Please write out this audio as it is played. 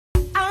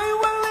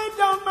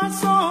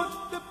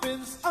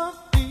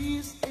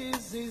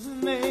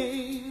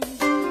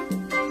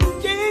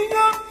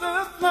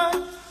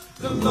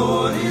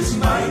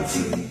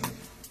mighty.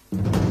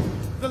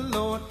 The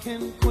Lord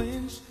can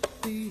quench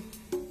the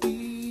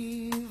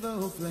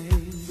evil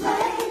flame.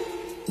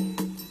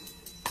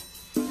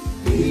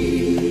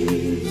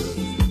 Peace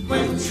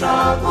when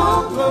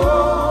trouble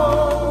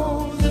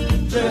blows.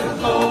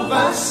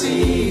 Jehovah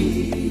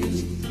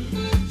sees,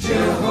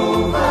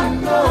 Jehovah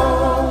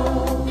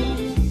knows.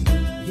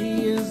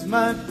 He is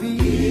my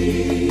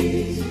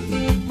peace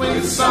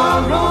when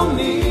sorrow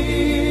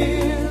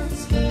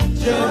nears.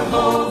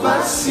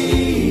 Jehovah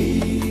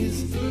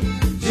sees,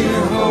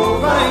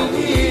 Jehovah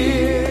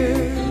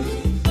hears.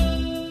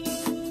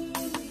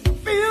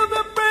 Feel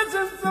the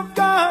presence of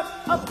God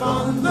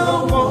upon the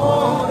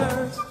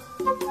waters.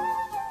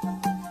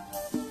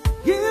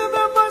 Hear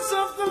the voice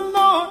of the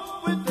Lord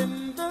within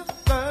the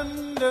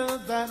thunder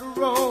that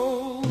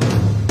rolls.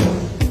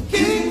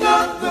 King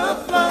of the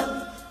flood,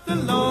 the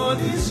Lord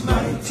is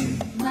mighty.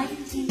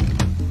 Mighty.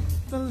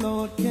 The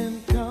Lord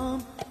can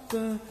calm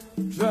the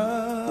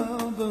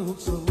troubled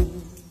soul.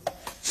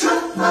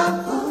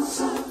 Troubled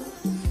soul.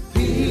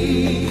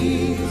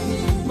 Peace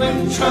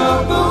when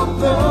trouble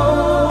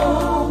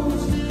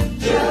blows.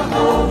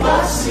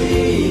 Jehovah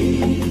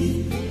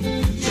sees,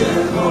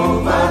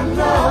 Jehovah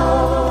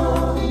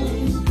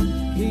knows.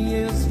 He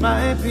is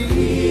my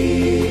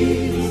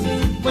peace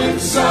when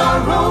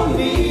sorrow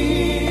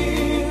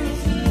nears.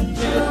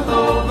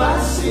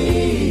 Jehovah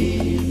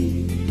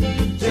sees,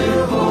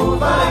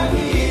 Jehovah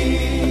hears.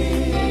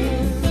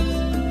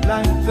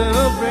 Like the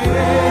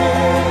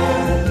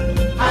bread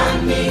I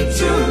need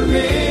to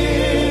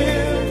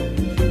live,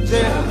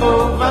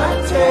 Jehovah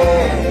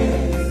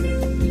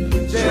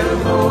takes,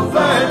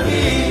 Jehovah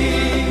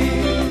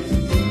gives.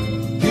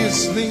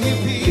 Gives me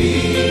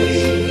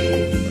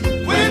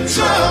peace when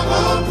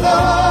trouble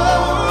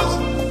blows.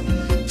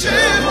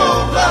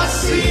 Jehovah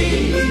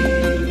sees,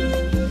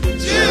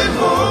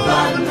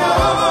 Jehovah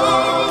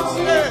knows.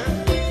 Yeah.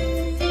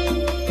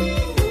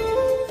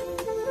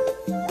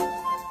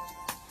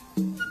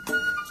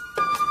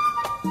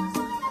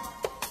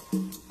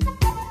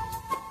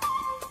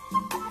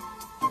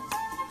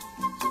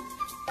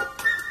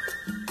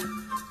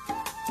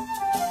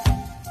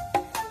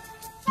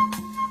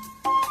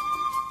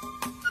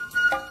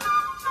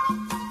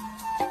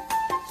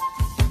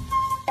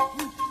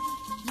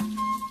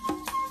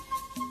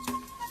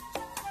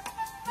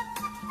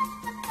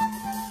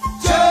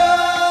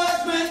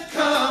 Judgment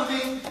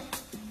coming,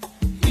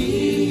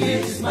 He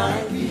is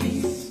my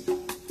peace.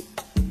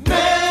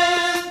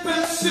 Men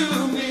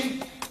pursue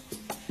me,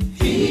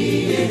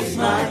 He is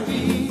my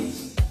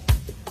peace.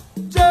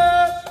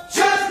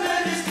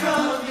 Judgment is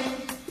coming,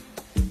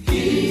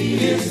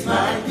 He is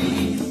my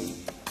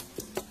peace.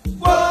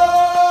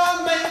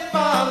 War may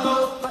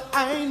follow, but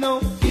I know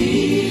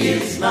He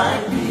is my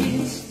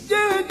peace.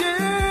 Yeah,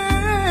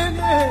 yeah,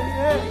 yeah,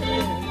 yeah,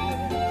 yeah.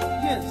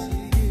 Yes, He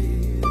is.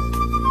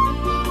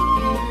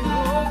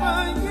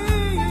 Jehovah,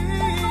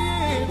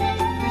 yeah,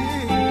 He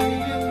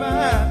is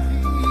my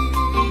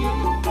peace.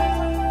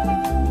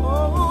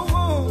 Oh, oh, oh,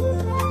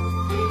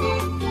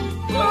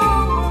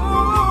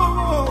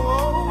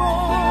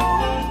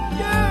 oh,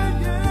 yeah,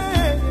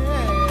 yeah,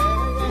 yeah.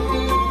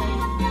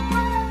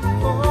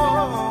 Oh,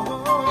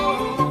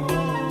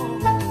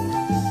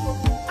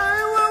 I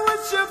will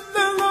worship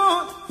the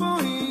Lord, for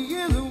He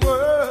is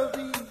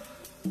worthy.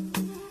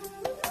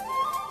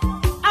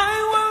 I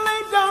will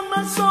lay down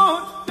my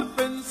sword, the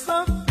Prince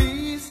of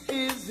Peace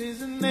is His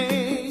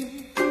name.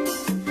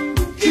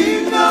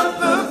 King of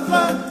the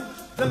flood,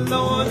 the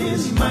Lord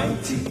is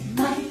mighty.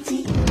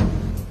 Mighty.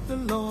 The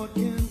Lord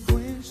can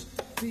quench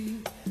the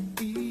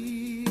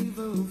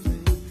evil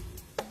flame.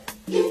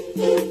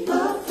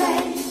 Evil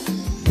flame.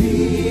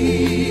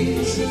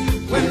 Peace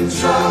when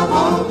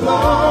trouble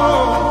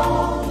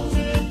blows.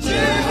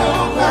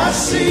 Jehovah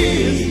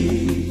sees,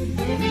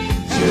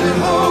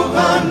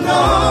 Jehovah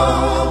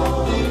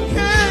knows.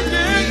 Yeah,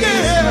 yeah,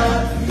 yeah.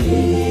 He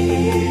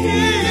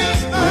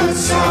is my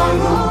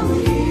sorrow.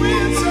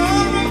 When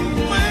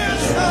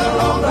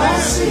Jehovah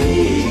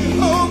sees,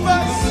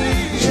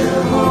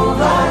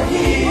 Jehovah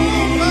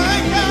hears. My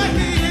God,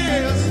 He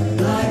is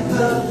like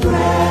the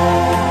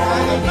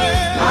bread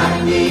I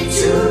need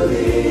to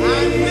live.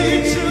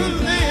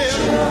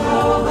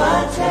 Jehovah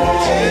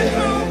takes,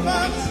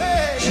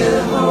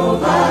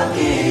 Jehovah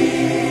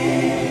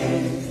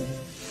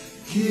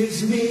gives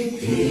me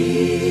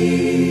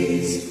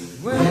peace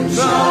when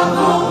trouble